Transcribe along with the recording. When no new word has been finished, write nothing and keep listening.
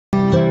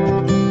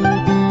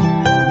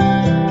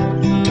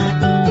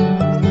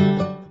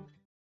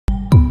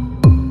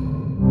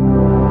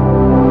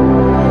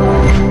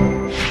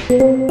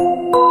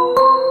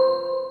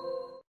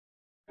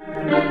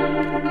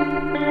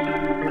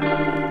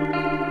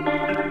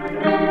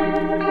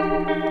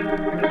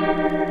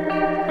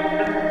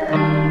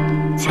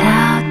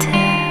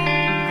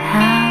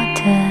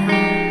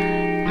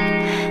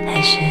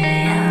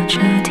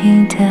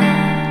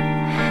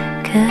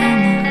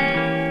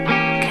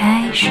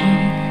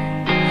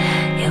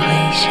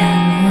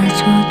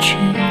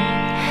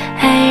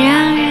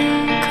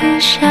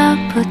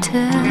不得。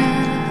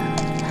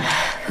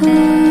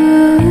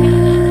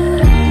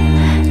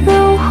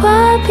融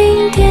化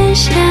冰点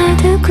下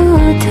的孤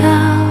岛，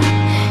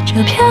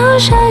这飘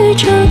向宇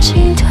宙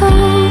尽头，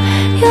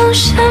用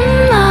什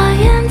么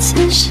言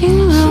辞形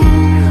容？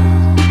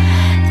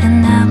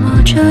但那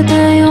么久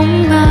的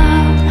拥抱，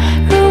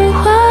融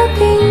化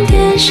冰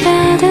点下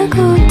的孤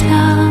岛，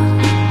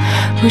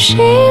呼吸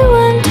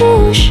温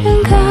度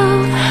升高。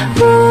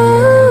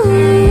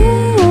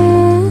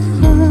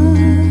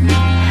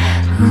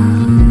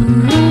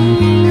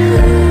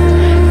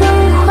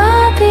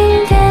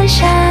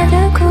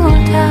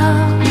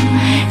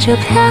就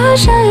飘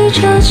向宇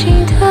宙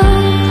尽头，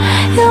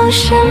用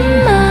什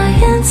么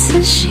言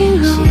辞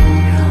形容？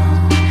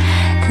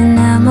等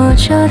那么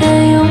久的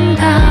拥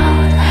抱，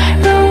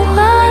融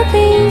化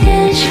冰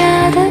点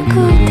下的孤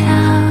岛，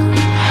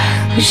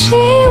呼吸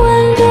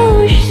温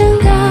度升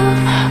高。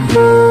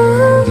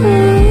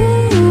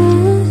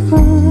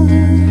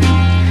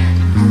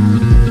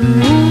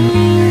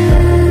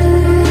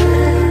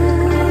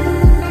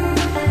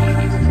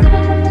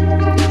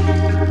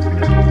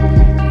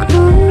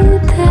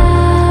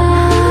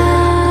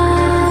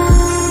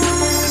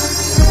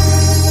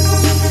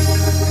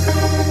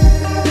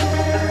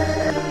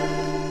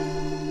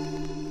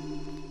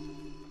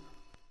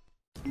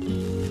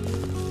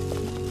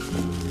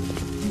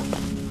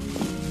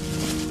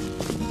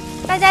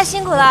大家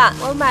辛苦了，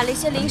我买了一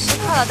些零食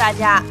犒劳大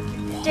家。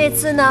这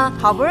次呢，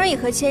好不容易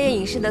和千叶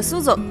影视的苏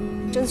总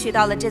争取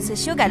到了这次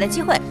修改的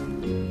机会，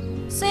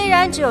虽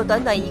然只有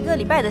短短1个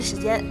礼拜的时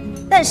间，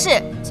但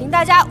是请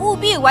大家务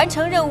必完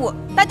成任务。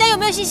大家有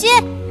没有信心？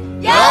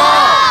有。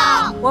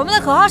我们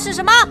的口号是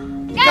什么？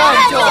干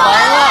就完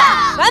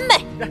了，完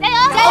美，加油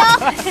加油！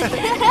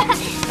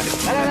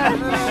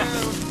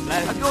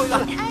来，给我一个。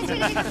哎，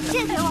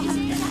这个给我。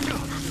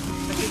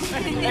哎，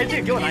这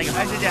个给我拿一个，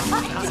哎，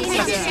谢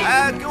谢，谢谢，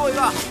哎，给我一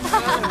个，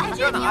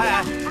这个拿，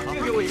哎，这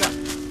个给我一个。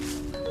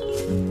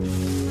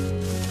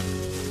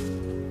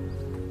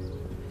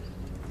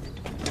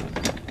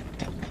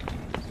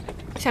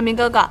小明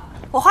哥哥，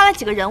我画了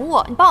几个人物，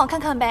你帮我看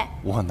看呗。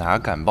我哪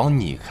敢帮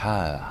你看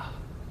啊？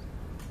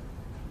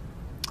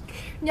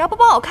你要不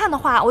帮我看的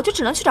话，我就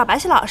只能去找白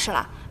起老师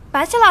了。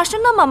白起老师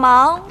那么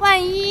忙，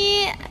万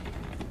一……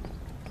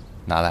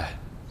拿来。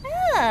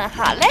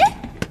好嘞。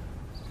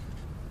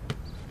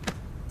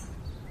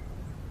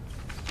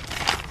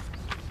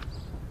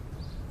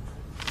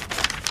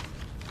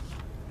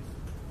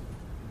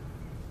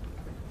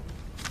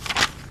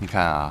你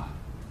看啊，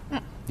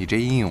你这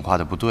阴影画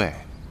的不对，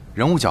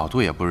人物角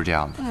度也不是这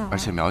样的，而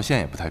且描线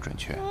也不太准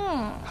确。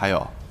还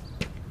有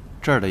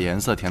这儿的颜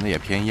色填的也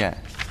偏艳，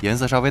颜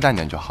色稍微淡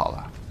点就好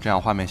了，这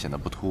样画面显得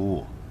不突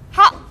兀。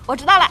好，我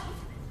知道了。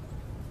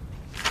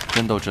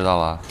真都知道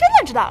了？真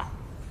的知道了。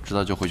知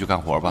道就回去干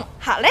活吧。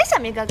好嘞，小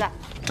明哥哥。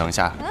等一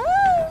下，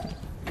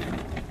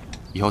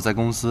以后在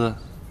公司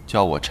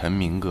叫我陈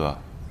明哥。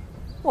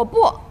我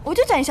不，我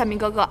就叫你小明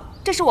哥哥，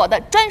这是我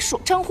的专属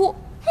称呼。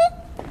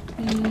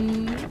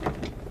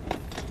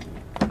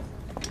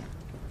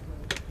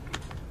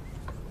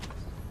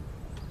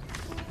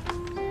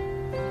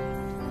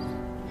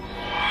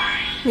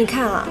你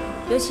看啊，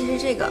尤其是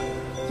这个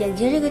眼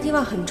睛这个地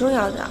方很重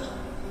要的，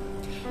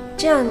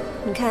这样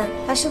你看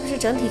它是不是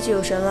整体就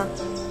有神了？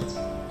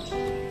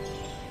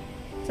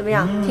怎么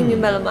样，听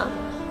明白了吗？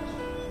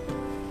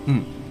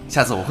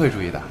下次我会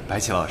注意的，白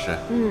起老师。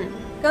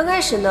刚开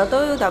始呢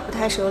都有点不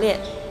太熟练，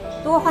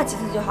多画几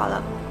次就好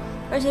了。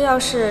而且要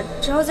是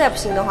之后再不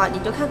行的话，你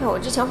就看看我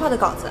之前画的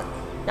稿子，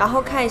然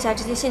后看一下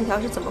这些线条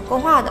是怎么勾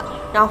画的，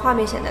让画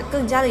面显得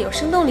更加的有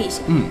生动力一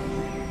些。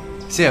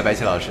谢谢白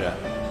起老师。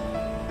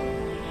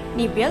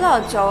你别老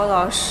叫我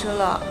老师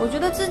了，我觉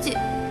得自己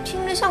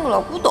听着像个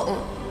老古董。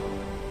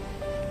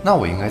那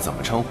我应该怎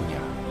么称呼你啊？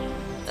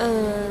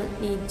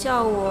你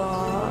叫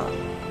我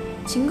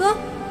秦哥。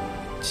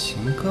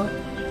秦哥？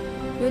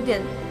有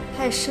点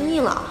太生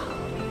硬了啊。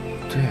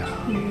对啊。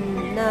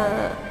那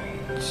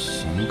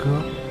秦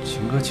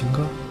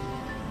哥，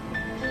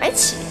白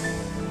起，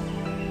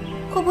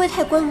会不会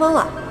太官方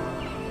了？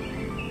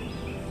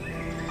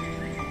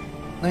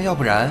那要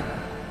不然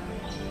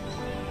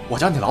我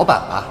叫你老板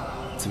吧，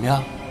怎么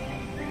样？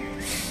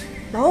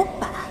老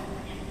板，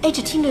哎，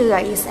这听着有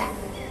点意思哎。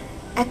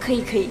哎，可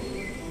以。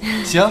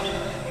行，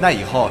那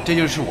以后这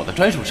就是我的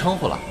专属称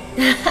呼了。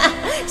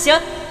行，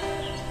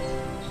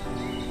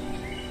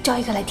叫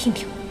一个来听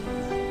听。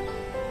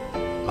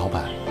老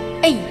板。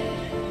哎。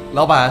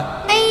老板。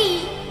哎。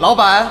老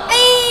板。哎。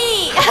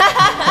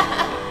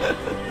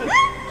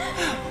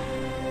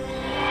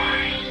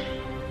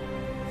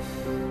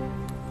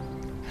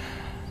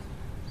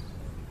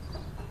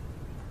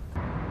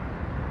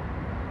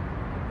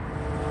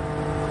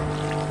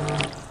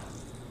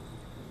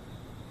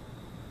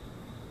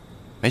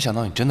没想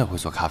到你真的会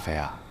做咖啡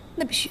啊！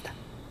那必须的。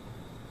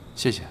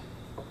谢谢。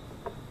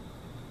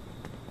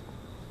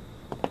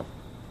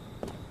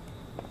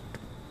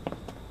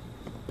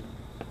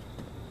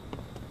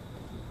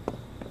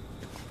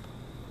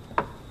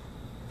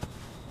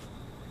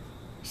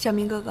小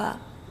明哥哥，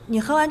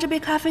你喝完这杯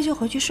咖啡就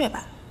回去睡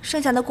吧，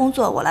剩下的工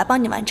作我来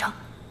帮你完成。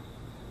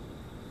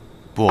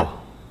不，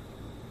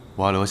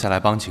我要留下来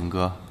帮秦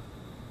哥。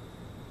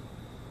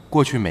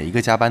过去每一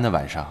个加班的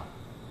晚上，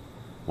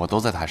我都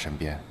在他身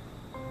边，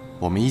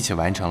我们一起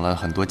完成了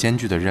很多艰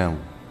巨的任务，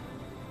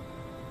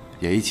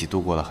也一起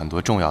度过了很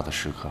多重要的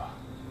时刻。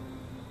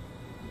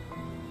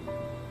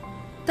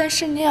但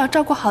是你也要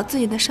照顾好自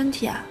己的身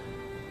体啊。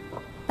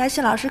白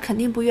喜老师肯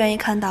定不愿意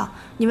看到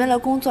你为了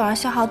工作而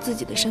消耗自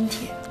己的身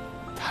体。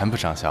谈不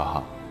上消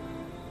耗，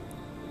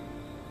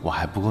我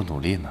还不够努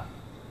力呢。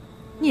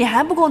你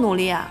还不够努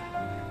力啊，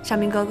小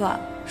明哥哥，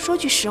说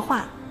句实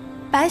话，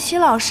白喜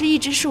老师一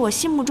直是我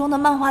心目中的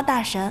漫画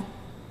大神。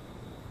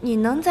你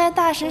能在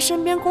大神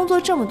身边工作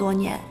这么多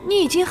年，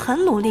你已经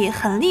很努力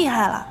很厉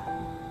害了。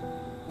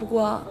不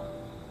过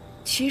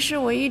其实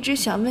我一直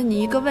想问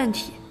你一个问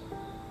题，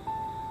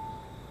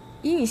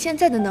以你现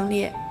在的能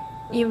力，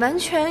你完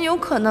全有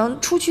可能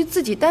出去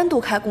自己单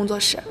独开工作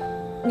室，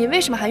你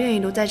为什么还愿意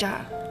留在这儿？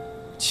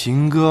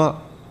秦哥，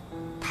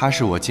他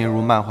是我进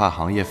入漫画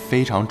行业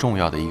非常重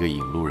要的一个引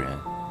路人，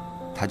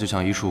他就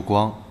像一束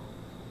光，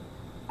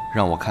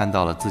让我看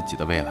到了自己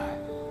的未来。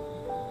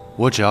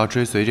我只要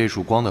追随这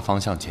束光的方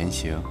向前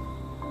行，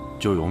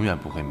就永远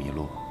不会迷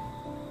路。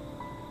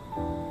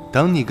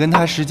等你跟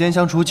他时间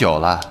相处久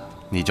了，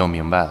你就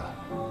明白了。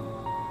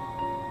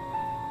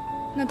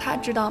那他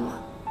知道吗？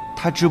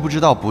他知不知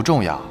道不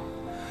重要，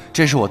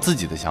这是我自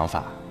己的想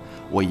法，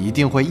我一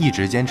定会一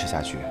直坚持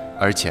下去。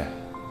而且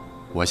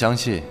我相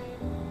信，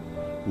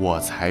我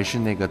才是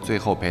那个最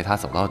后陪他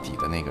走到底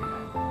的那个人。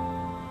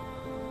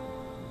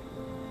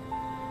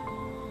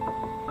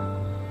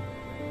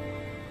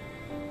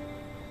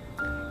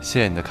谢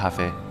谢你的咖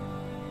啡，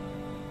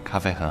咖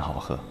啡很好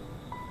喝。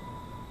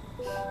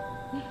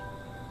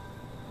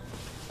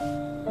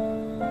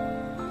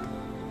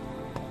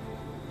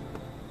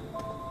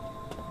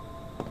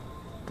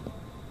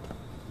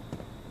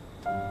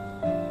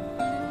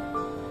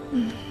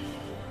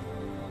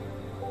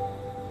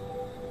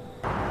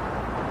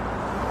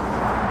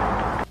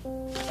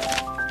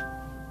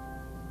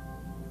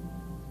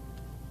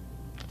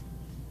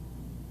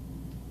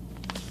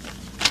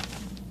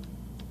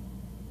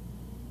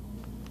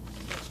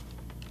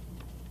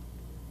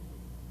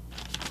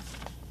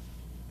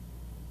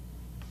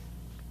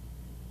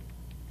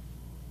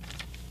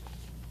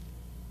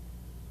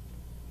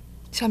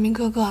小明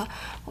哥哥，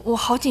我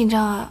好紧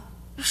张啊，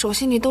手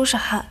心里都是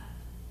汗。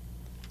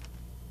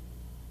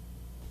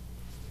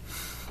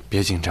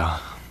别紧张，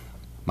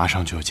马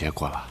上就有结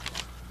果了。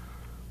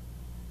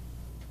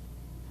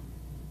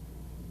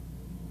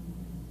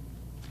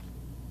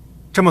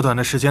这么短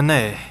的时间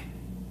内，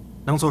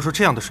能做出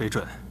这样的水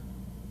准，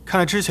看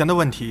来之前的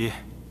问题，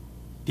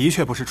的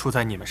确不是出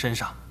在你们身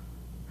上。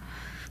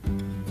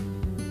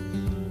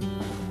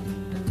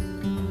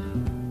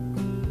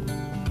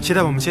期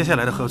待我们接下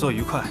来的合作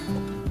愉快。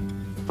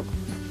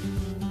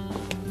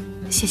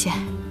谢谢，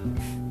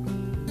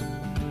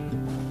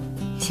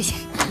谢谢。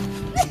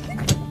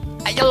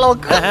哎呀，老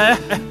哥，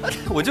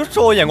我就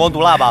说我眼光毒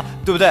辣吧，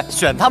对不对？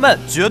选他们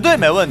绝对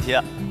没问题。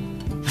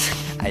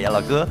哎呀，老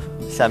哥，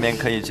下面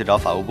可以去找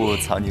法务部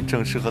草拟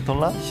正式合同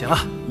了。行了，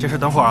这事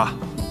等会儿啊。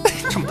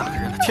这么大个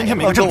人了，天天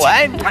没个正我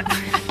爱你。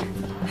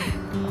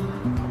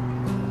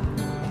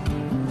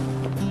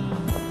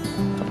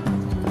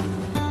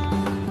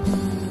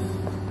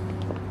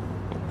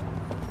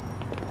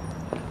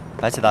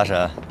白起大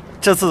神，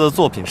这次的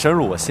作品深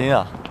入我心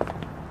啊！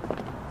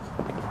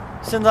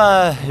现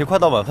在也快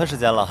到晚饭时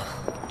间了，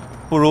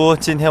不如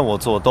今天我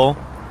做东，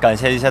感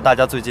谢一下大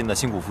家最近的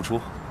辛苦付出。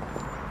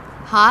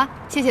好啊，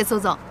谢谢苏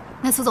总。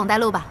那苏总带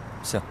路吧。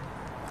行。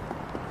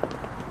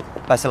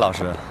白起老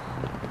师，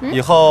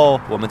以后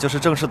我们就是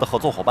正式的合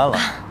作伙伴了。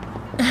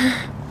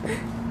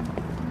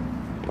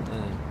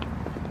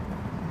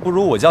不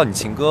如我叫你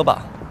秦哥吧。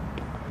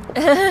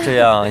这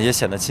样也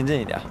显得亲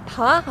近一点。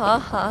好啊，好啊，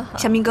好啊，好。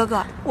小明哥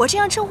哥，我这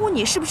样称呼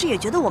你，是不是也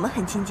觉得我们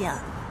很亲近啊？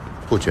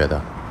不觉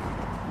得。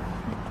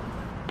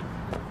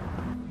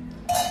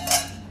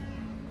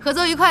合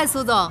作愉快，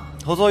苏总。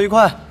合作愉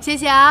快。谢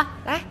谢啊！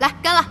来，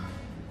干了。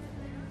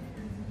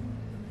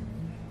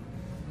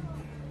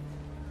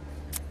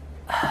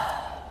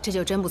这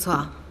酒真不错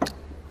啊。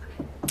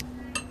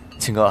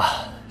秦哥，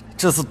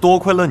这次多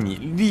亏了你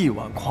力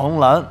挽狂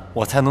澜，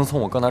我才能从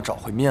我哥那找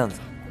回面子。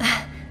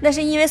那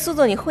是因为苏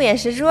总你慧眼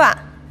识珠啊。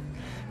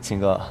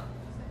秦哥，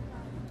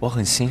我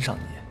很欣赏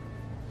你，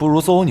不如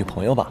做我女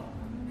朋友吧。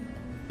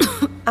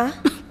啊？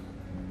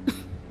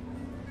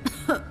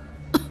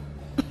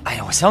哎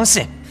呀，我相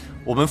信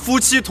我们夫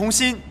妻同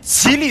心，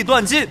其利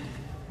断金，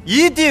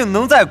一定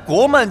能在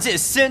国漫界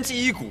掀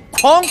起一股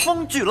狂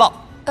风巨浪。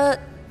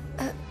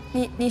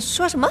你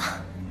说什么？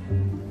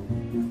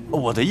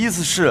我的意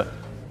思是，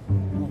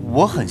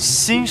我很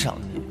欣赏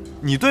你，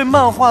你对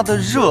漫画的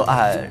热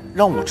爱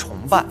让我崇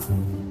拜，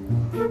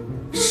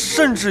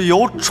甚至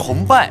由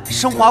崇拜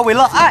升华为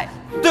了爱，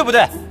对不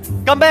对？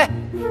干杯！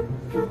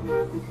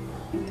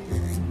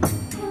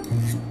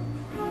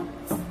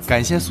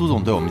感谢苏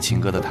总对我们秦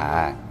哥的抬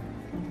爱。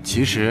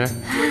其实，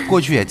过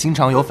去也经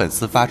常有粉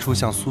丝发出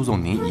像苏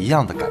总您一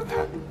样的感叹。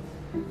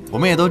我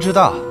们也都知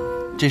道，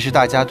这是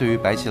大家对于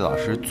白起老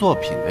师作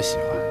品的喜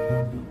欢，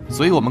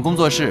所以我们工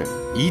作室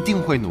一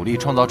定会努力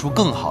创造出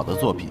更好的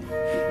作品，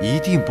一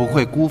定不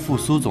会辜负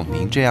苏总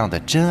您这样的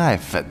真爱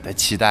粉的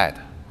期待的。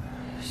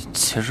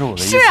其实我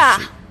的意思是啊，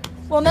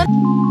我们。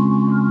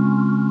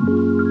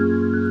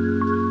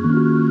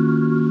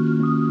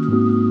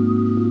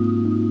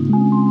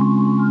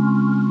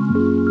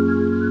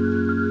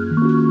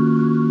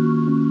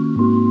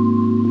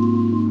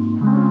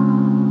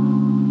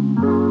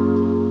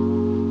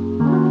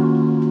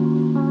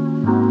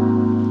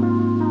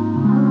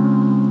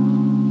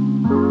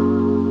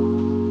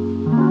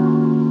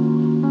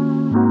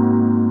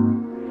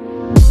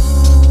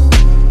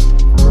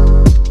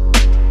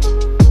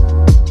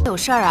有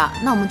事儿啊，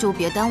那我们就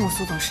别耽误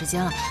苏总时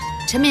间了。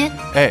陈明，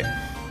哎，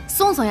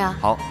宋总呀，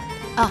好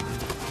啊，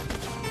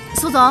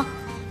苏总，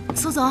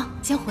苏总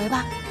先回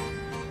吧，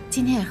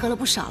今天也喝了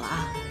不少了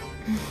啊。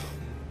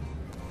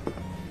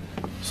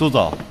苏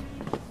总，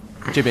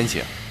这边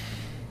请。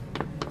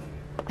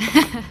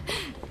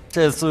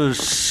这次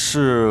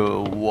是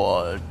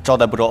我招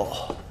待不周，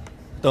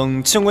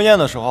等庆功宴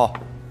的时候，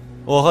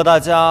我和大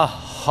家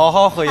好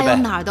好喝一杯。哎呦，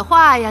哪儿的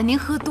话呀，您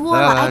喝多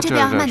了。哎，这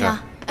边慢点，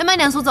哎，慢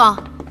点，苏总，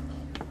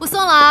不送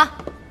了啊。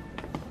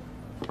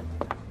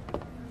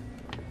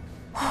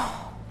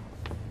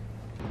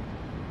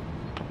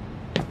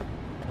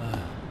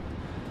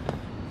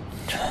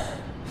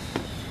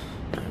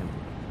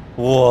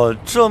我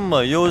这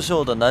么优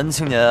秀的男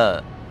青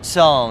年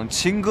向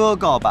秦哥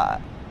告白，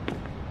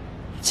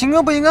秦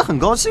哥不应该很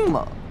高兴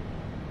吗？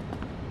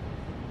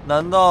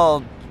难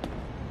道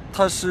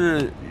他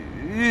是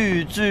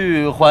欲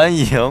拒还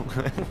迎？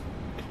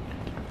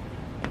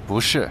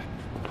不是，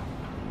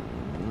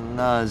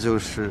那就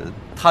是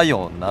他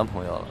有男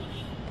朋友了。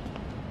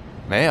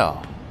没有。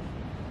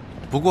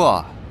不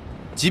过，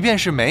即便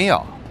是没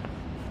有，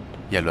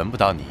也轮不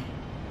到你。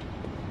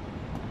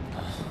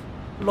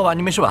老板，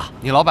你没事吧？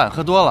你老板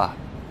喝多了，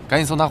赶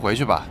紧送他回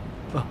去吧。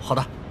好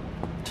的。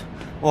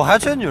我还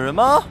缺女人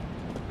吗？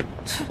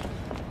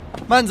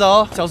慢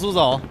走，小苏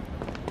总。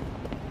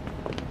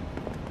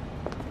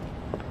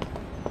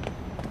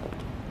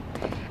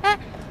哎，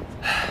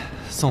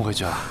送回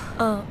去了。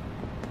嗯。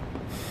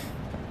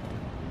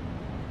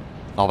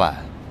老板。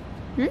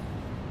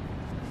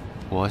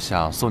我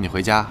想送你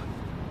回家，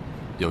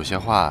有些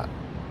话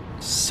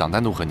想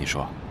单独和你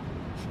说。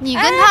你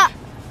跟他。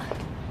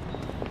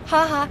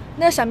好好，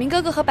那小明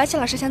哥哥和白起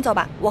老师先走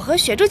吧，我和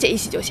雪珠姐一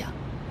起就行。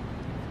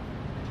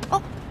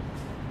哦，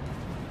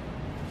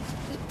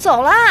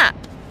走啦，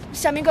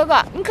小明哥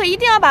哥，你可一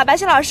定要把白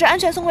起老师安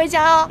全送回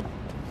家哦。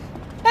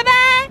拜拜。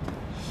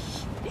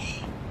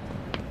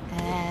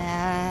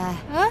哎，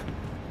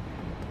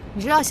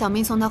你知道小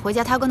明送他回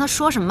家，他要跟他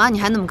说什么吗？你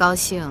还那么高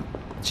兴？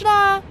知道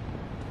啊。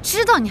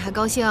知道你还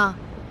高兴？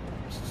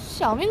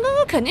小明哥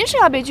哥肯定是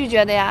要被拒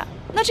绝的呀，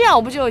那这样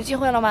我不就有机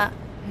会了吗？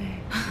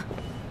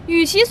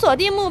与其锁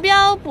定目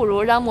标，不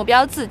如让目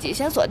标自己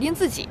先锁定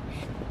自己。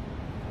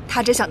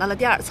他只想到了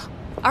第2层，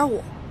而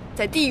我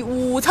在第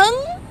5层。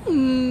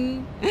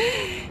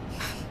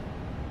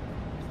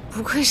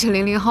不愧是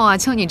00后啊，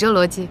就你这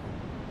逻辑。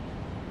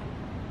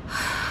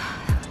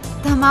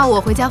大妈，我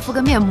回家敷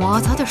个面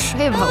膜，早点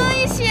睡吧。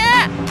一起。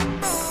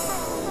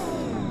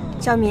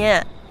小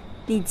敏，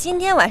你今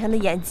天晚上的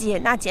演技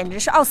那简直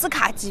是奥斯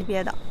卡级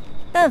别的，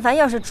但凡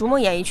要是逐梦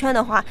演艺圈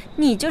的话，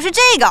你就是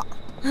这个。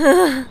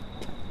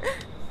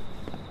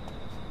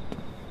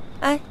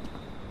哎，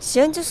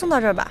行，就送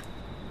到这儿吧。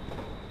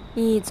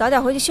你早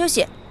点回去休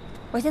息，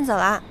我先走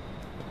了。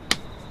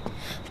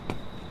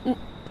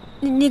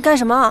你干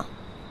什么？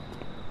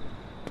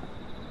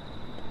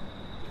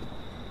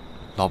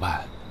老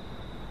板，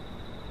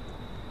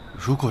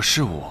如果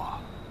是我，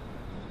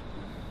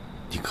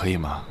你可以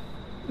吗？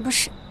不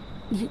是，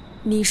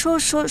你说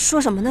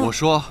什么呢？我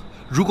说，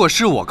如果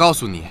是我告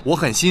诉你，我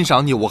很欣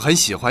赏你，我很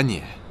喜欢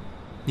你，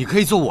你可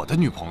以做我的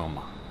女朋友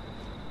吗？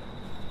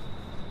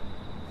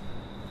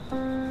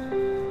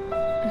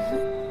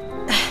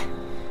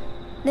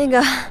那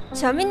个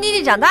小明弟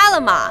弟长大了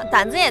嘛，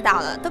胆子也大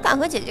了，都敢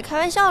和姐姐开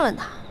玩笑了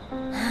呢。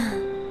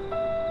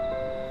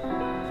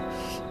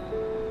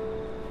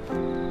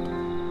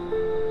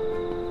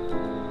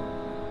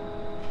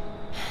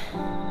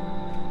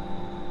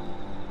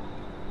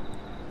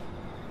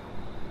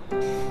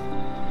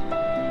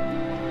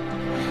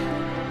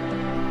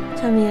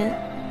小明，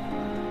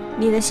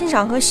你的欣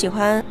赏和喜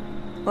欢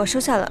我收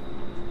下了，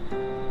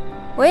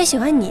我也喜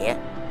欢你，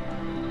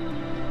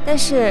但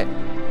是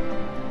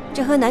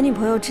这和男女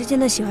朋友之间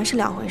的喜欢是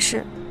2回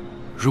事。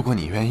如果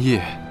你愿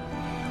意，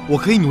我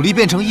可以努力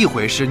变成1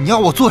回事，你要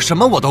我做什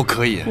么我都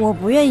可以。我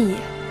不愿意。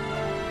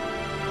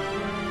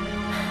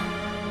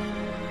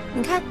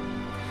你看，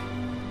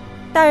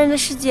大人的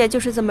世界就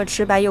是这么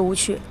直白又无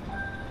趣。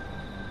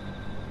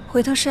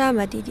回头是岸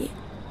吧，弟弟。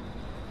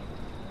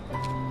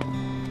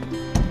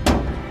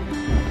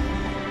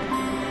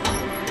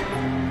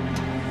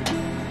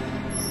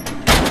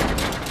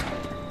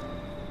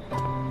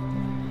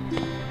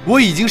我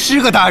已经是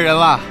个大人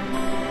了。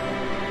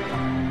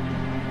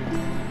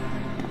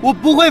我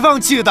不会放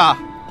弃的。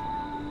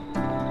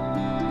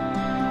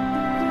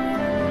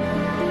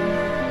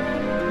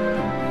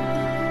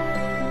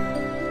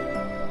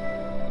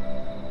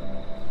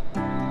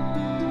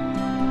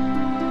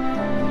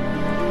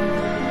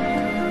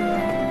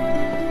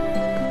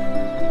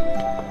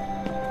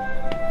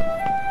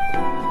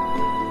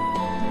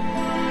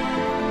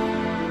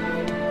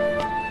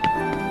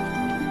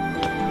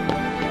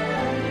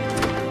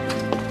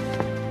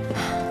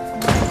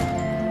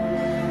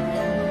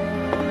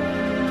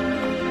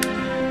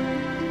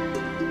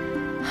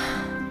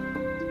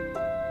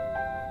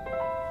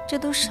这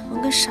都什么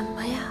跟什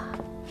么呀？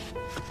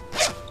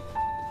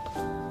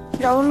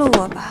饶了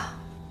我吧，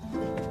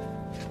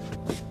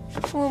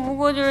我不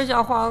过就是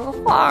想画个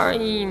画而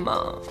已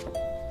嘛。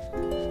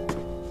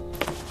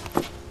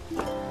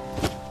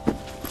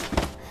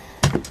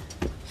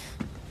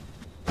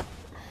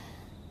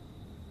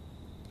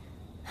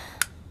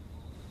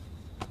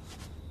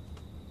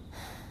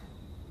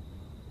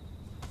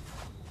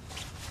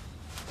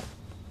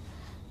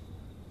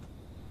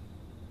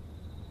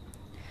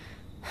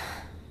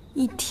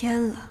1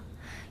天了，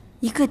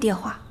一个电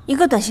话，一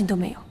个短信都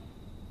没有。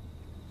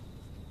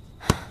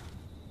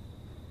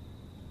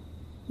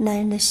男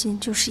人的心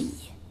就是野。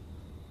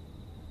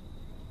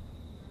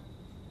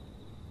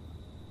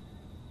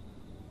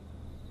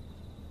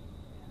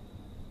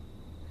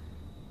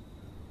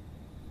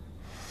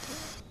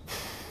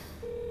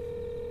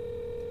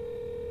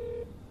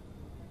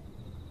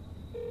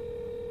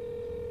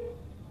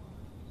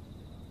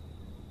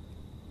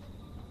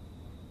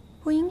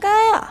不应该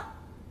啊。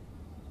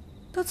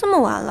都这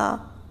么晚了，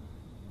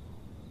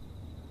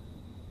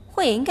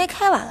会也应该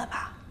开完了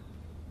吧？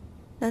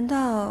难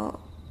道？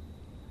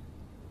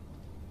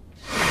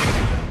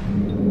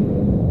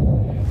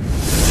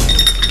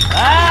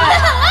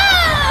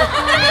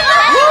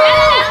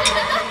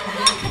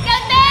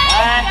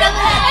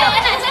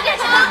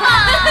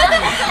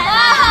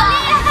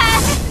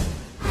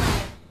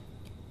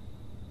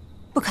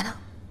不可能，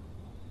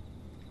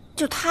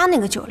就他那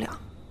个酒量，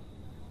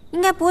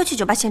应该不会去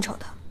酒吧献丑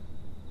的。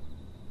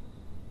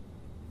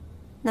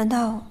难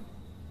道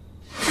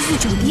是去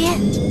酒店？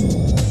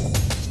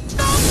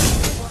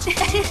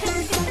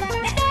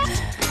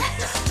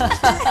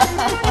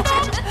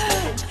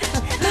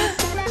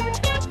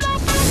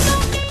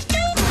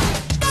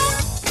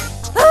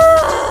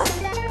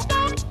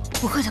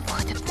不会的，不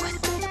会的，不会的，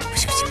不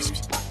行，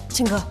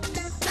青哥，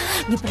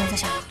你不能再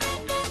想了，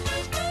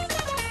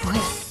不会的。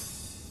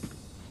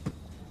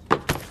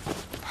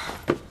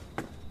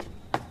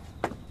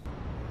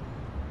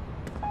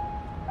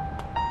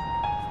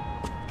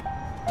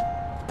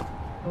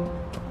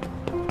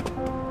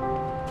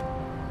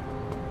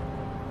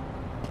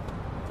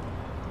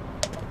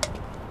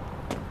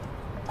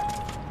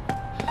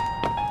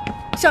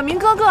小明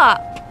哥哥，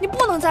你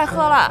不能再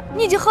喝了，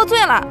你已经喝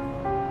醉了。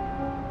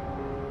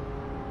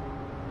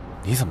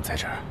你怎么在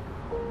这儿？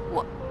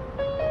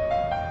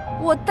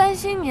我担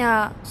心你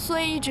啊，所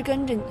以一直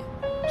跟着你。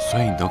所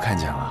以你都看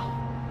见了？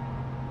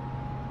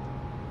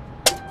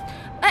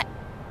哎，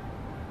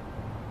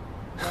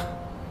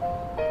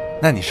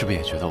那你是不是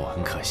也觉得我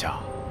很可笑？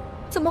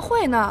怎么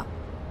会呢？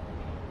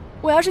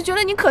我要是觉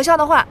得你可笑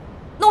的话，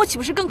那我岂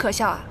不是更可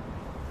笑啊？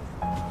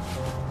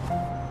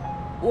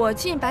我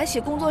进白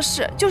喜工作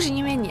室就是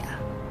因为你啊，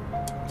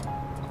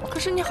可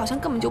是你好像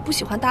根本就不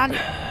喜欢搭理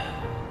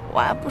我，我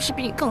还不是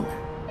比你更难。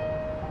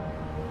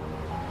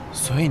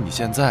所以你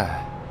现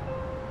在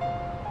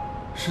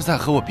是在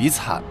和我比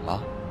惨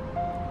吗？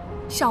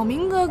小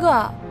明哥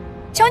哥，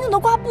瞧你的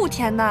瓜不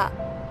甜的，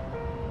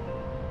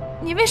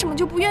你为什么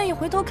就不愿意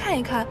回头看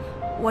一看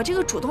我这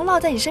个主动落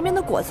在你身边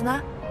的果子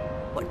呢？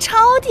我超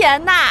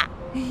甜的。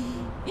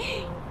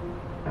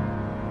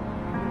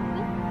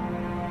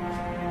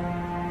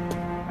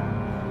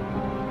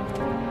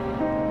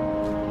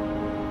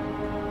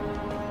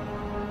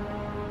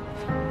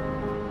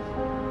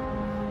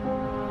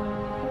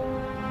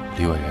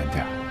离我远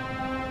点儿。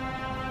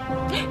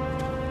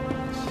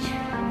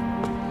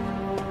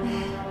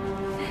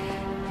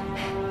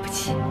不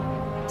起，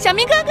小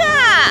明哥哥。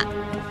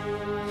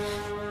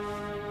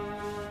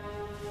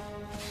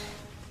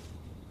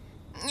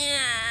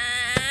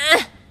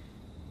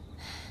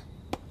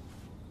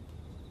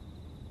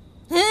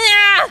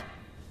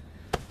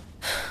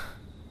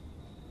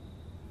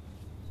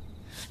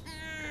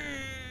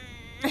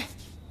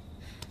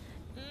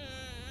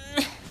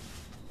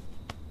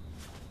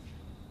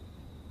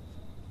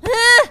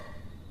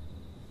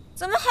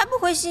怎么还不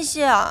回信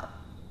息啊？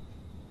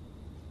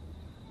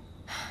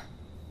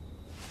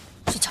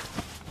睡觉。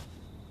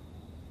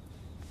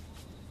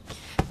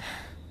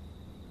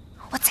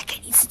我再给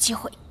你一次机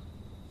会。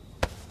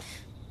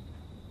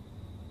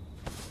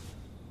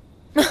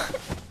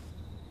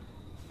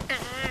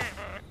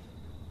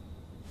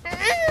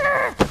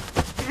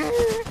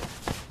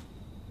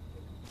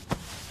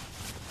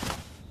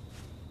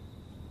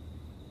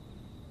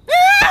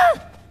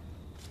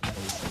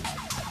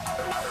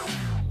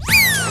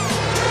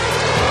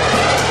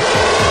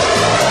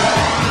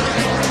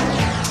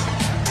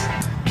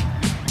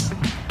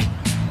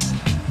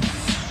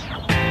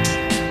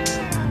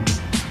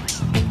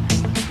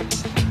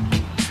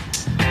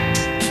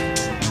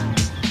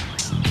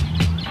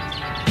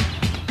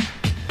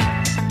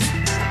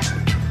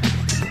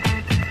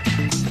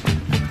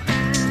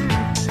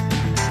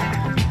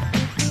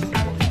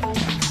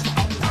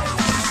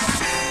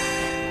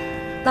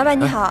老板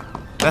你好。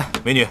哎，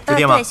美女，这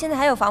店吗？对，现在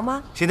还有房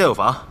吗？现在有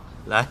房。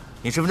来，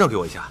您身份证给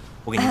我一下，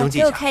我给您登记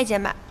一下。给我开一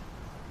间吧。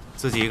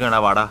自己一个人来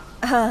玩的？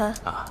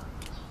啊，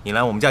你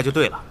来我们家就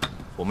对了，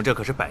我们这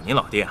可是100年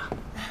老店啊。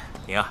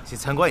您啊，先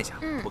参观一下，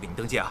我给您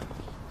登记啊。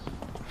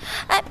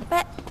哎，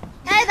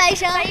白医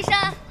生，白医生，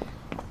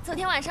昨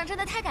天晚上真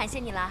的太感谢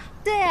你了。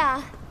对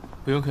啊，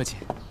不用客气，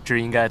这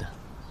是应该的。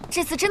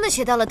这次真的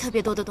学到了特别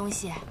多的东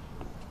西。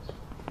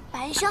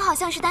白医生好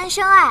像是单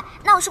身哎，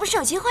那我是不是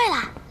有机会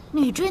啦？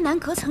女追男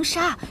隔层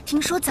纱，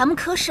听说咱们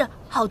科室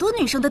好多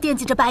女生都惦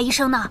记着白医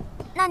生呢。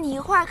那你一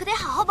会儿可得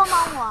好好帮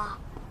帮我。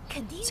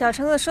肯定。小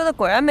橙子说的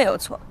果然没有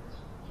错，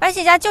白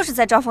启佳就是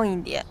在招蜂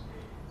引蝶。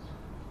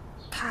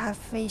咖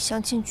啡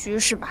相亲局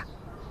是吧？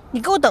你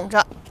给我等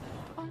着。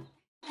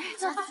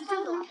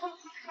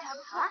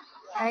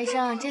白医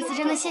生，这次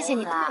真的谢谢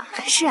你了。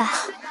是啊。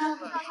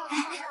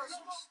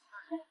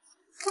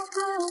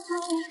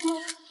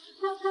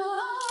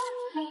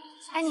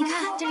哎，你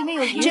看这里面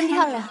有鱼，真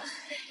漂亮。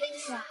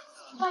是啊。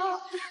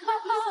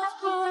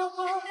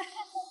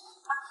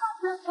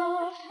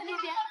那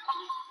边。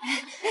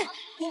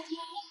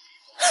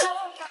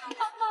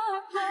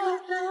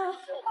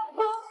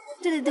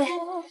对，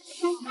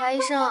白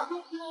医生。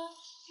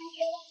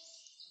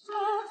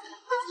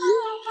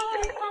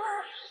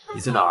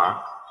你在哪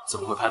儿？怎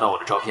么会拍到我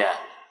的照片？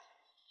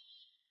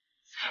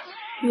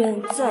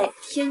远在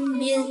天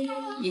边，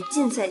也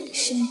近在你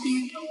身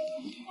边，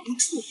无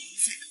处不在。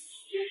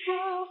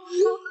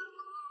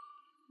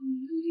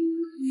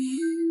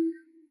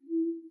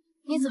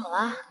你怎么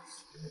了？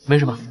没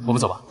什么，我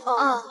们走吧。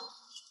哦。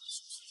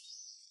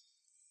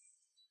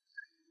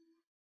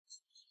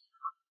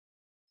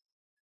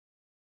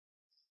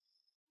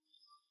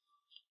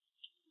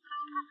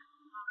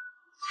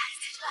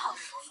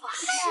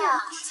是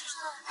啊，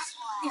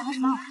点的什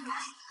么好吃的？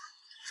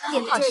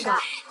点的这个，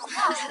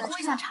好吃的，我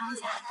也想尝一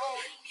下。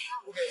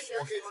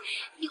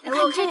你看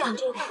这个，啊，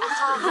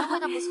味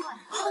道不错。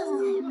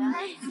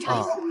啊，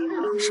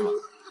是吗？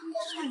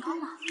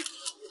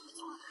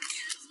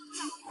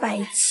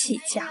白启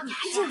佳，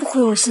不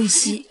回我信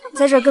息，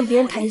在这儿跟别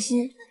人谈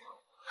心，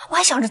我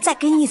还想着再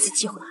给你一次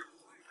机会，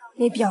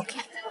没必要给。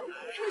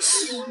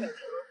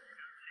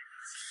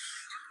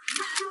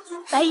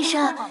白医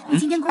生，你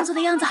今天工作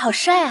的样子好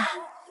帅啊！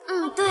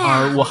对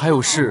啊。我还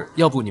有事，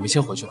要不你们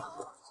先回去吧。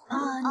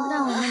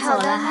那我们走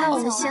了，那我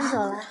们先走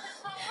了。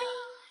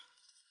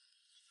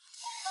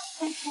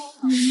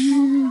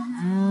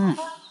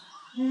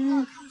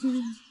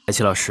白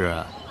启老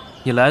师，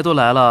你来都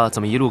来了，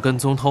怎么一路跟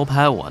踪偷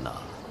拍我呢？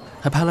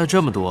还拍了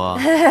这么多。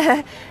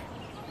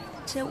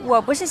这我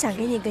不是想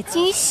给你个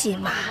惊喜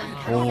吗？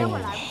哦，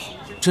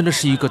真的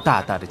是一个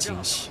大大的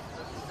惊喜。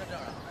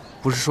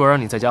不是说让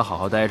你在家好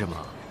好待着吗？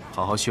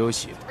好好休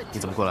息，你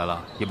怎么过来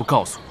了？也不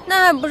告诉我。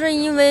那还不是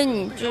因为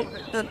你这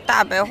个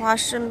大白花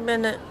身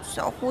边的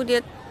小蝴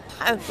蝶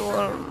太多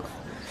了吗？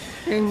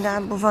人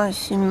家不放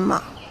心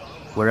嘛。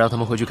我让他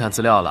们回去看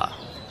资料了。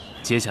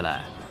接下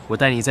来我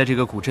带你在这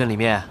个古镇里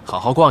面好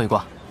好逛一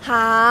逛。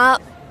好。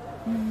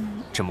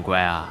这么乖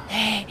啊？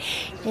哎，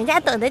人家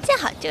懂得见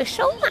好就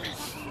收嘛。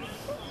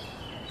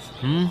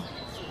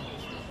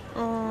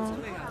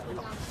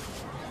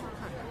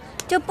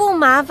就不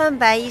麻烦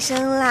白医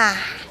生啦，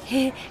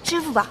支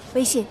付宝、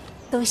微信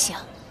都行。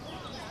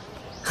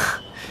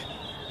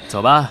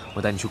走吧，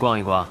我带你去逛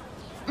一逛。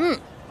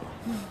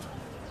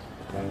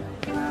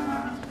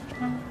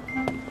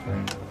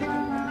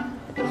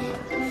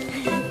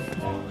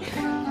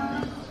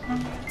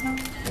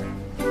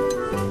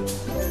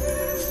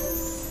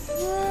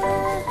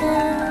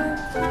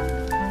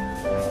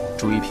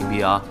注意屏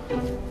蔽啊！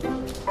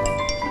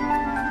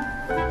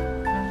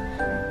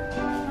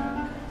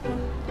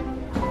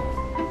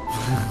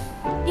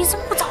你怎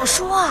么不早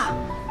说啊？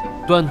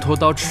断头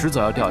刀迟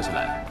早要掉下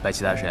来，白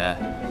起大神，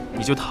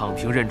你就躺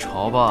平认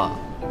潮吧。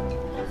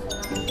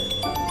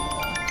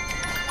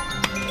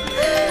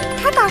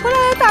他打过来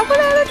了，打过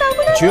来了，打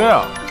过来了！绝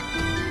啊！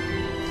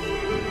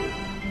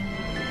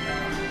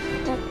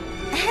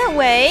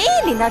喂，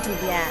领导主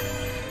编，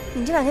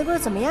你这2天过得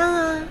怎么样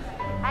啊？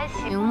还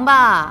行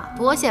吧，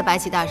多谢白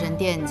起大神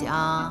惦记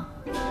啊。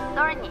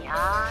都是你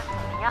啊，怎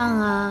么样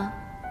啊？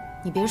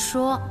你别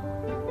说，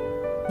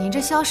你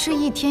这消失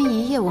1天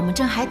1夜，我们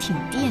真还挺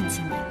惦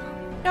记你呢。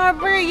要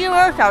不是因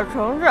为小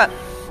橙子，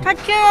他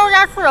添油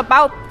加醋的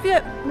把我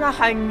变那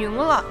海宁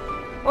了，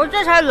我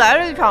这才来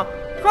了一场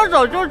说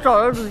走就走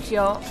的旅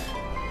行。我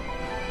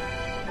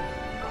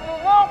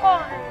忘告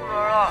诉你们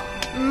了。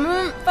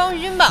放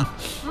心吧。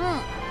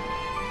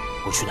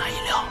我去拿饮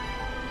料。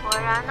果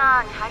然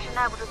呢，你还是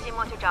耐不住寂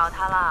寞去找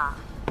他了。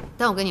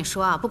但我跟你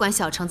说啊，不管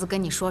小橙子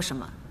跟你说什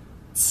么，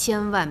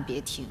千万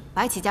别听。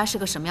白起家是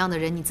个什么样的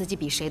人，你自己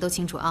比谁都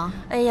清楚啊。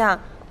哎呀，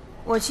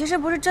我其实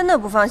不是真的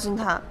不放心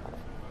他，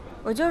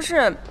我就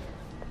是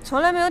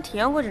从来没有体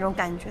验过这种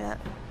感觉。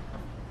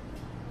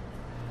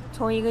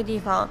从一个地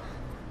方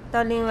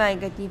到另外一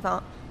个地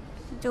方，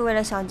就为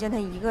了想见他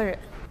一个人。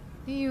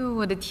哎呦，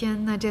我的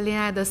天哪，这恋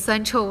爱的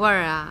酸臭味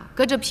儿啊，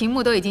隔着屏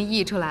幕都已经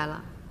溢出来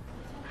了。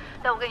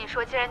但我跟你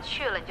说，既然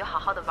去了，你就好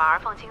好的玩，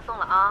放轻松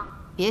了啊。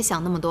别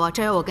想那么多，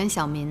这儿有我跟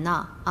小明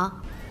呢啊。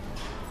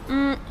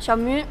小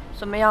明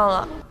怎么样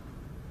了？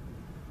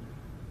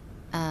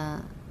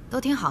都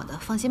挺好的，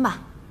放心吧。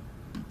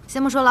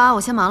先不说了啊，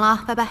我先忙了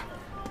啊，拜拜。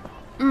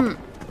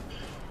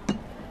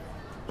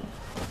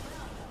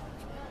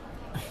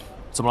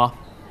怎么了？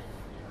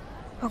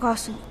我告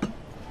诉你，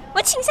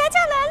我请下假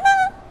来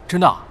了。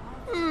真的？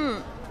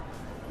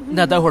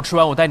那待会儿吃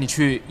完我带你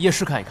去夜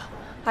市看一看。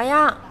好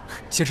呀。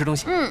先吃东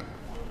西。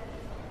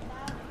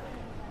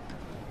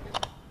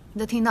你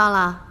都听到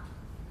了，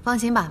放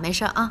心吧，没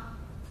事啊。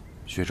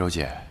雪舟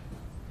姐，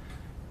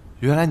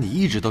原来你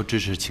一直都支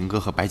持秦哥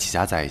和白起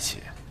家在一起。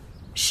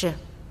是。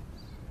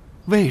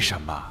为什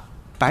么？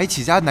白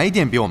起家哪一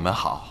点比我们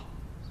好？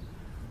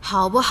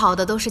好不好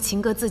的都是秦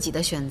哥自己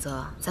的选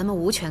择，咱们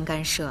无权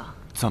干涉。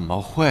怎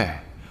么会？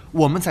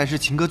我们才是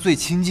秦哥最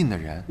亲近的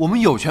人，我们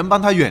有权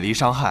帮他远离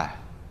伤害。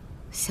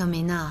小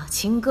明啊，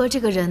秦哥这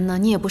个人呢，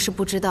你也不是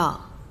不知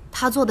道，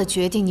他做的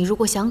决定，你如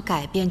果想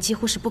改变，几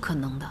乎是不可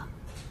能的。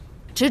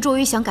执着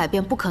于想改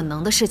变不可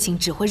能的事情，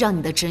只会让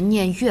你的执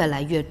念越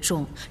来越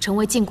重，成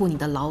为禁锢你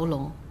的牢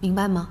笼，明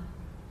白吗？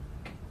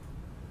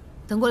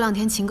等过2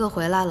天秦哥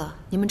回来了，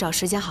你们找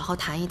时间好好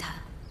谈一谈，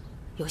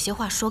有些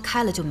话说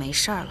开了就没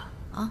事儿了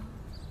啊。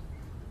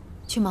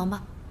去忙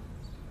吧。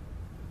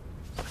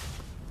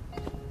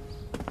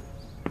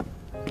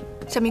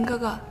小明哥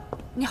哥，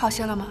你好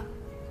些了吗？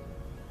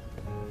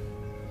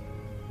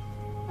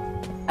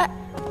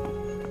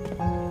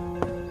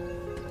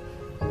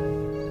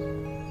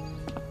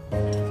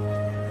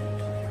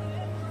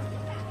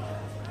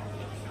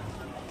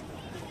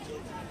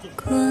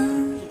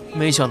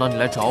没想到你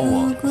来找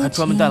我，还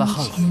专门带了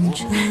汉服。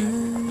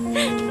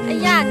哎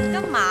呀，你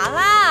干嘛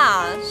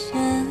啦？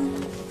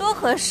多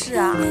合适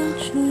啊！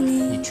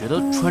你觉得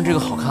穿这个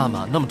好看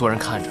吗？那么多人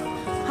看着。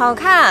好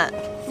看。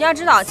你要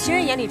知道，情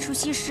人眼里出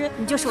西施，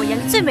你就是我眼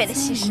里最美的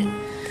西施。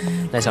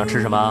那想吃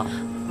什么？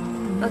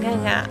我看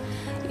看，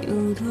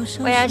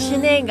我要吃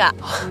那个。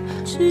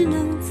只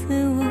能自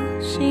我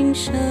欣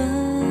赏。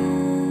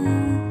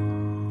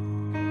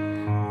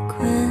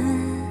关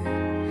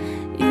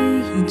于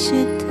一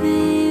切对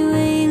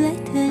未来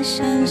的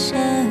想象，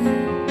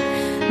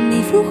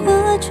每幅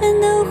画全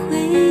都会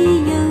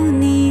有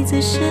你在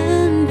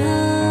身旁。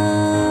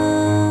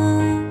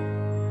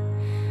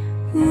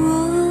我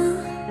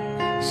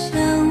想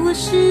我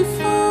是疯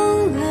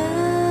了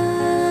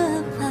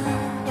吧？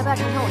要不要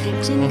尝尝我这个？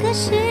整个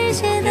世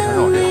界都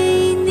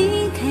为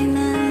你开满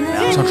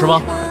了。想吃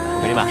吗？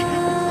给你买。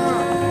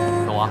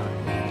等我。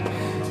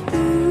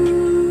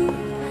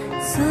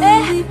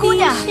哎，姑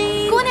娘，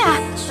姑娘，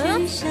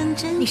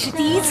你是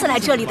第一次来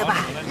这里的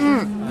吧？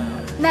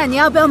那你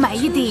要不要买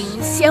一顶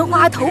鲜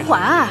花头环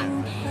啊？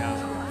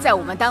在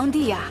我们当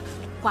地啊，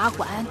花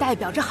环代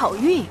表着好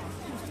运，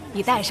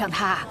你戴上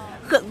它，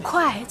很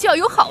快就要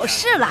有好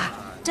事了。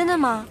真的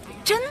吗？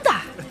真的。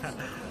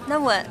那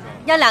我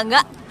要2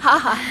个。好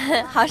好，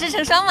好事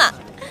成双嘛。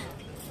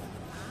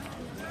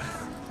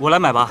我来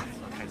买吧。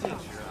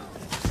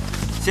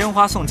鲜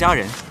花送佳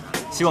人，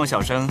希望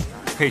小生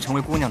可以成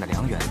为姑娘的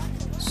良缘。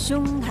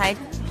兄台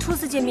初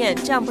次见面，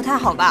这样不太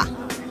好吧？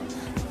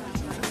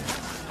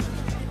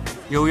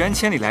有缘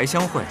千里来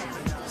相会，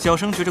小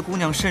生觉着姑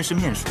娘甚是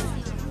面熟，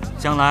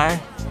想来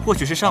或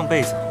许是上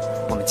辈子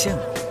我们见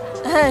过。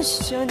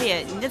兄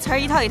弟，你这词儿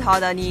一套一套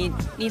的，你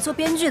做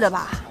编剧的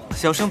吧？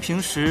小生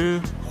平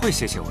时会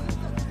写文，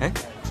哎，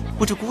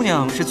不知姑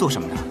娘是做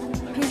什么的？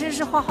平时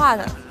是画画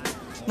的。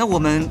那我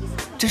们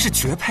真是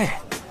绝配。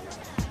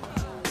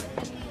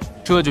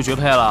这就绝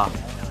配了。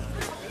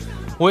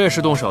我也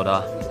是动手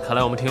的，看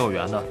来我们挺有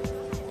缘的。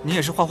你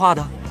也是画画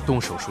的？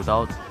动手术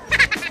刀的。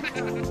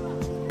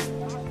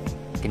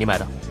给你买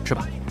的，吃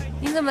吧。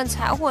你怎么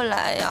才回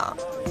来呀？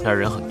那儿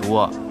人很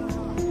多。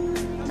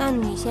那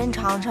你先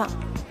尝尝。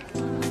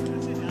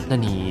那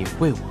你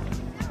喂我。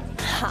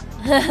好。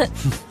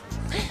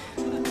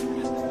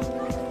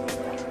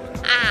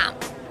啊！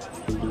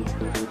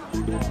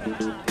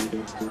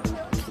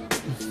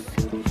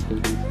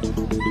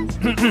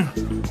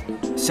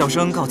小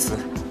生告辞。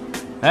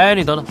哎，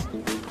你等等，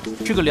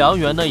这个良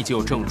缘呢已经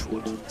有正主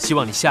了，希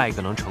望你下一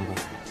个能成功。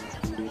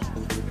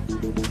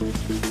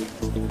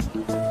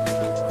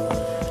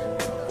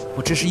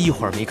我这是一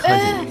会儿没看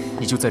见你，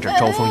你就在这儿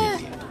招蜂引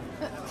蝶的，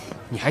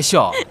你还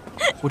笑？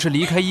我这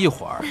离开一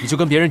会儿，你就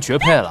跟别人绝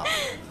配了。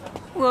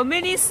我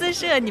魅力四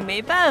射，你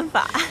没办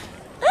法。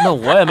那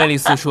我也魅力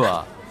四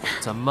射，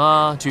怎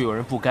么就有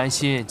人不甘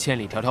心，千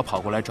里迢迢跑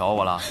过来找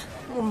我了？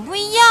我们不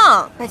一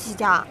样，白起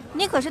家，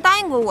你可是答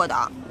应过我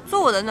的，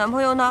做我的男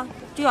朋友呢，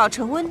就要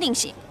成婚定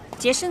型，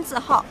洁身自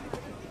好。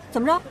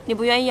怎么着？你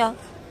不愿意啊？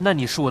那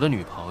你是我的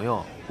女朋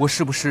友，我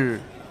是不是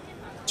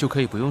就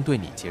可以不用对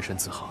你洁身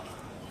自好了？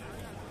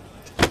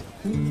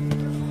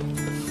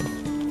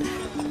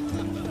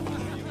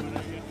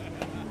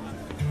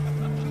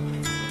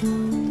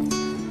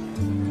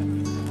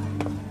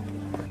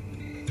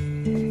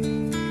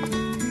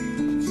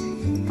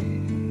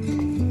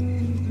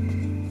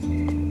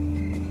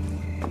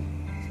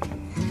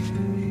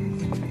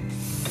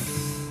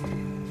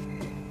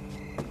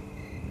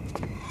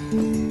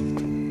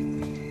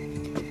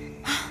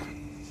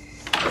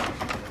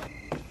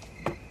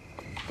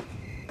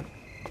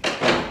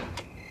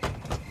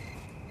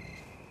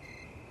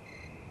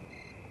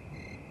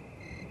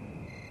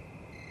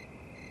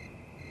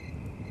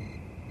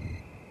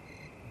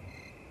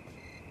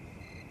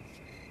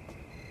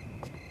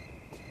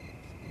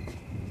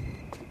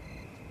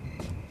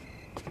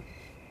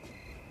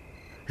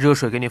热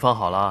水给你放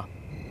好了，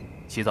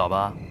洗澡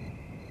吧。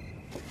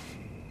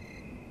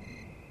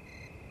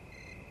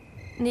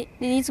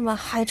你怎么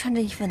还穿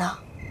着衣服呢？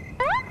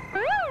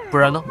不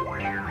然呢？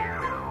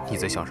你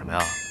在想什么呀？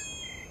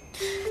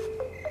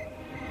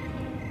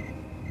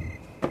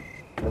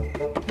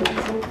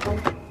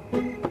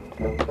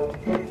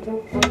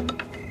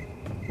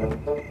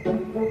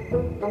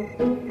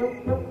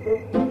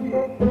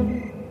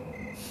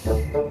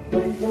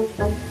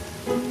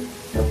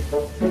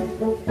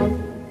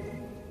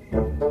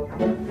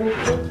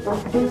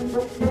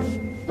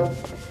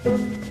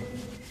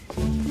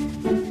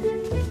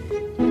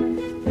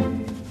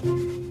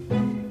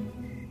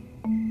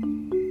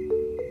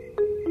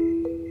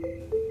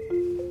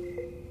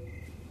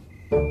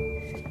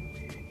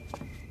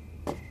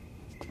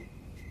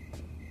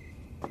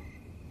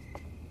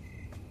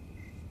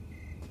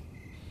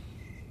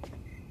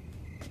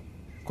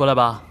过来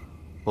吧，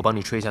我帮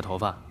你吹一下头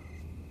发。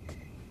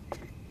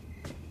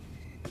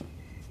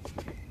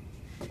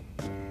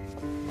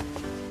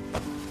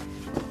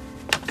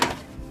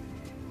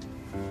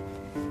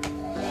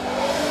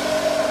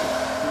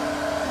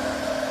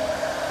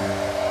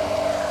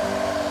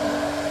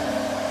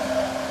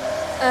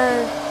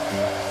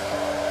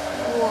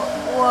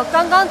我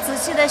刚刚仔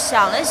细的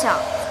想了想。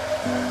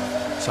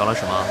想了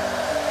什么？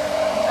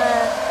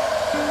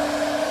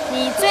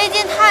你最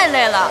近太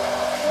累了，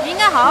你应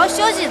该好好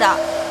休息的。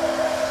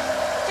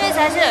这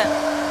才是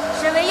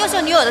身为优秀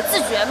女友的自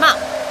觉嘛。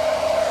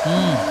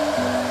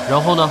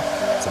然后呢？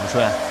怎么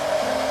睡？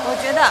我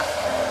觉得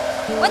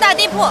我打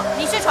地铺，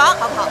你睡床，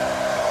好不好？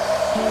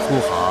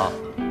不好，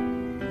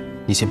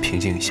你先平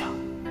静一下，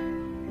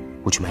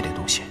我去买点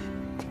东西。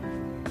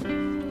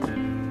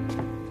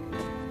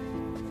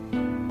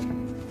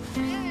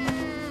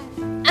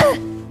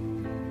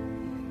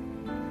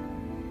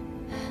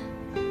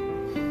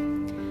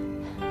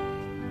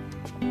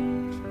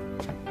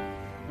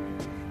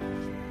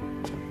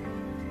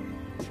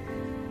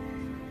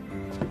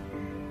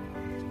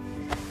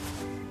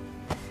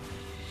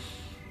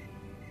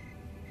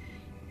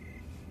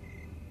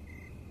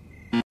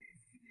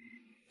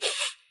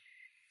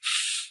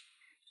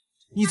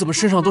你怎么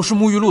身上都是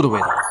沐浴露的味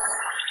道？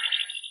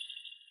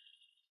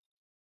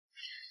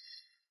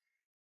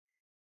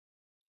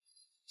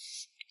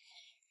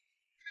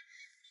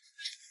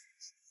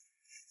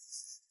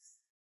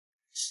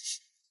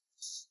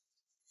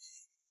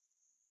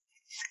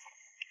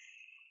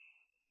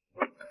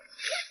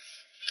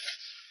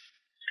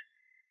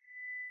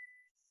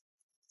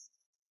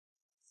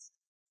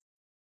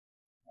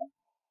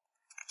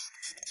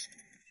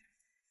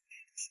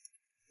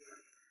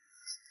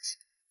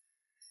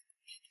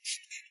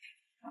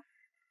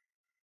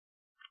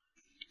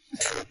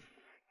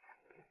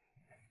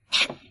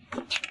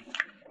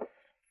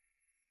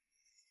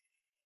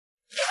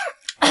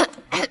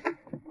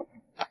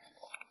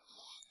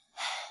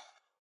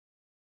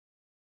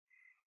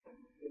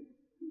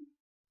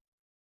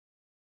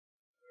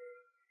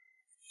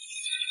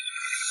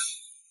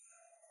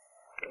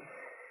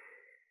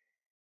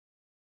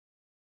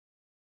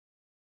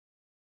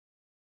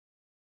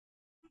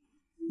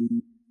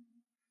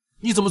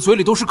你怎么嘴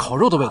里都是烤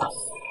肉的味道？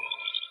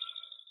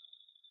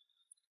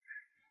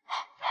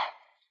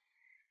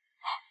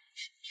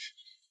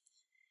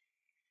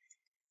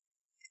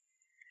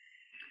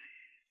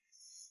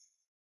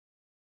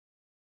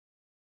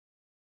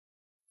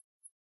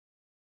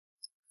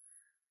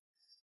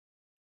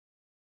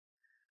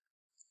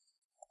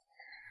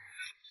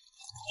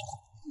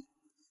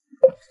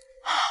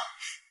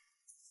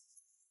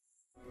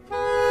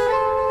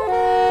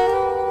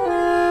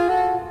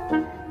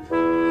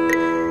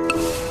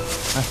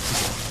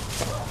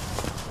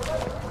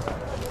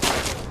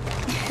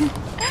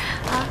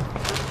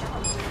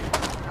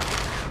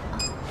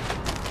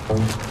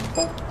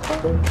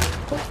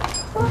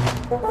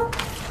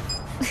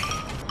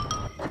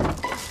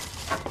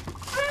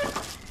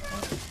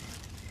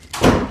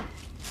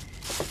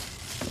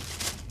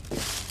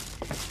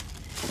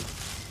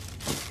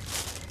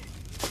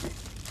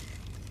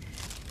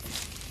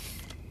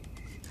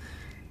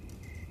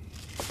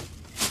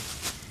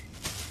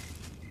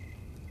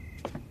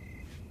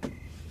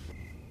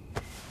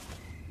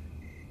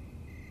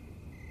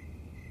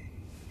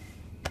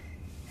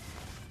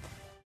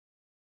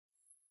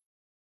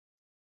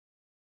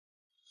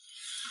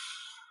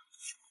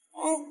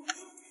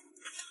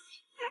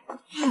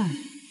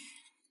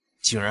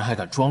竟然还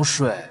敢装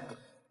睡！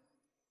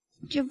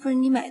这不是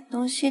你买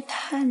东西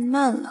太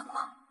慢了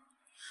吗？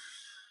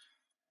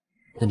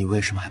那你为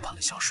什么还帮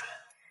他小睡？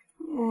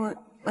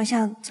我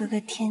想做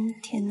个甜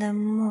甜的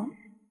梦。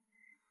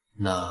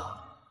那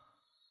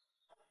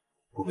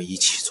我们一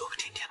起做个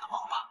甜甜的梦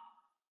吧。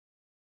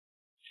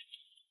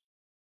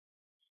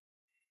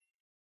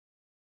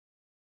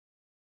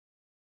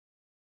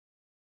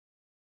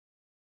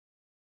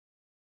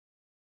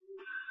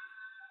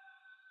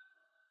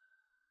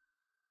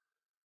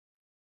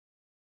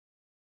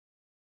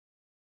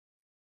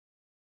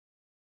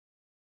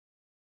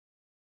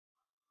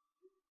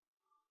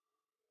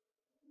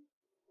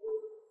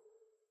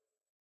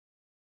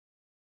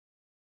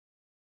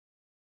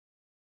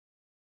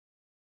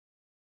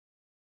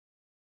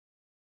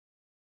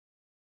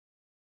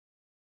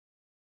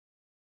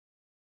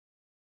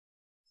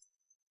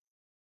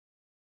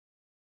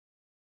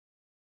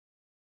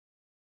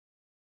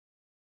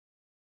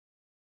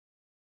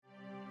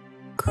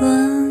光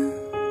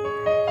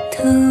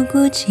透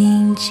过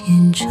金钱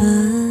窗，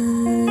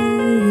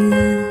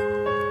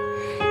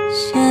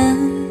想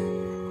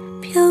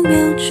缥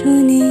缈出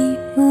你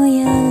模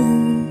样，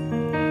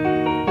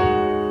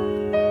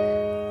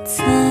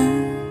藏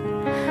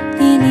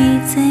历历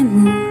在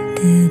目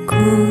的过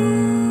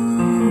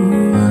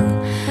往，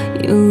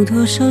有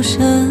多少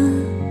伤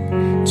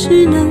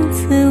只能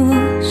自我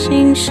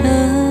欣赏。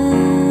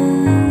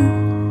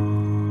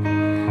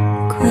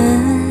关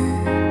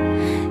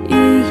于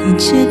一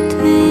切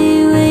对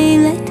未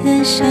来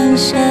的想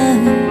象，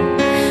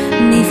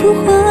每幅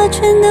画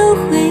全都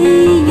会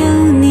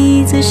有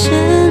你在身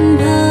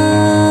旁。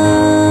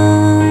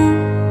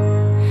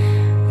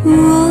我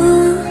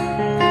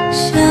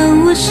想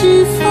我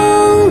是疯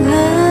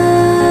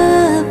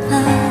了吧，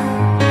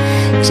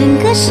整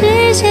个世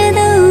界都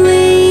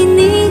为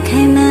你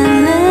开满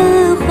了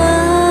花。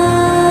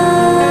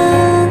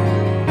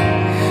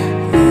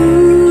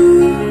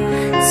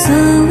所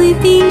谓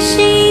并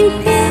行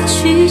别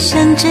去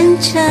想挣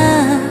扎，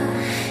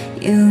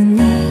有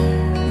你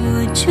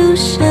我就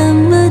什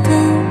么都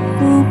不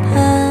怕。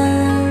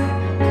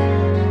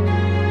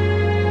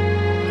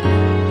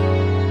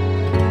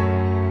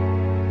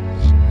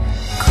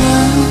光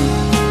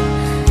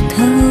透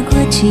过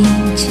金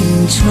钱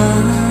窗，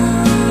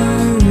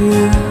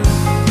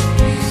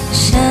想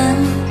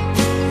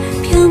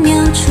缥缈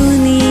出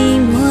你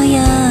模样，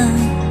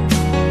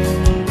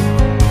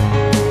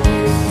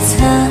藏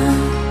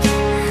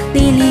历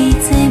历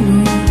在目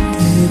的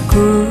过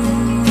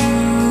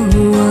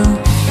往，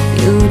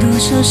有多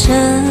少伤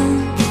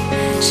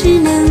只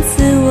能自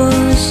我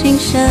欣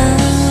赏。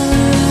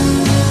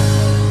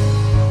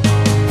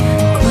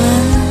关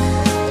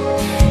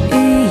于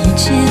一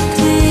切对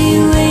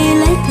未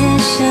来的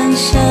想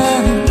象，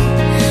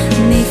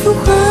每幅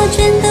画卷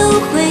都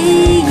会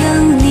有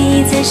你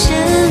在身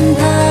旁。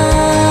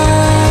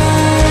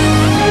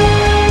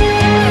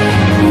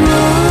我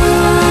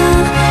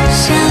想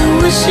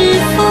我是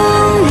疯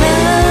了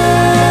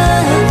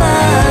吧，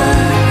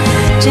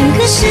整个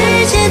世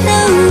界都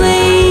为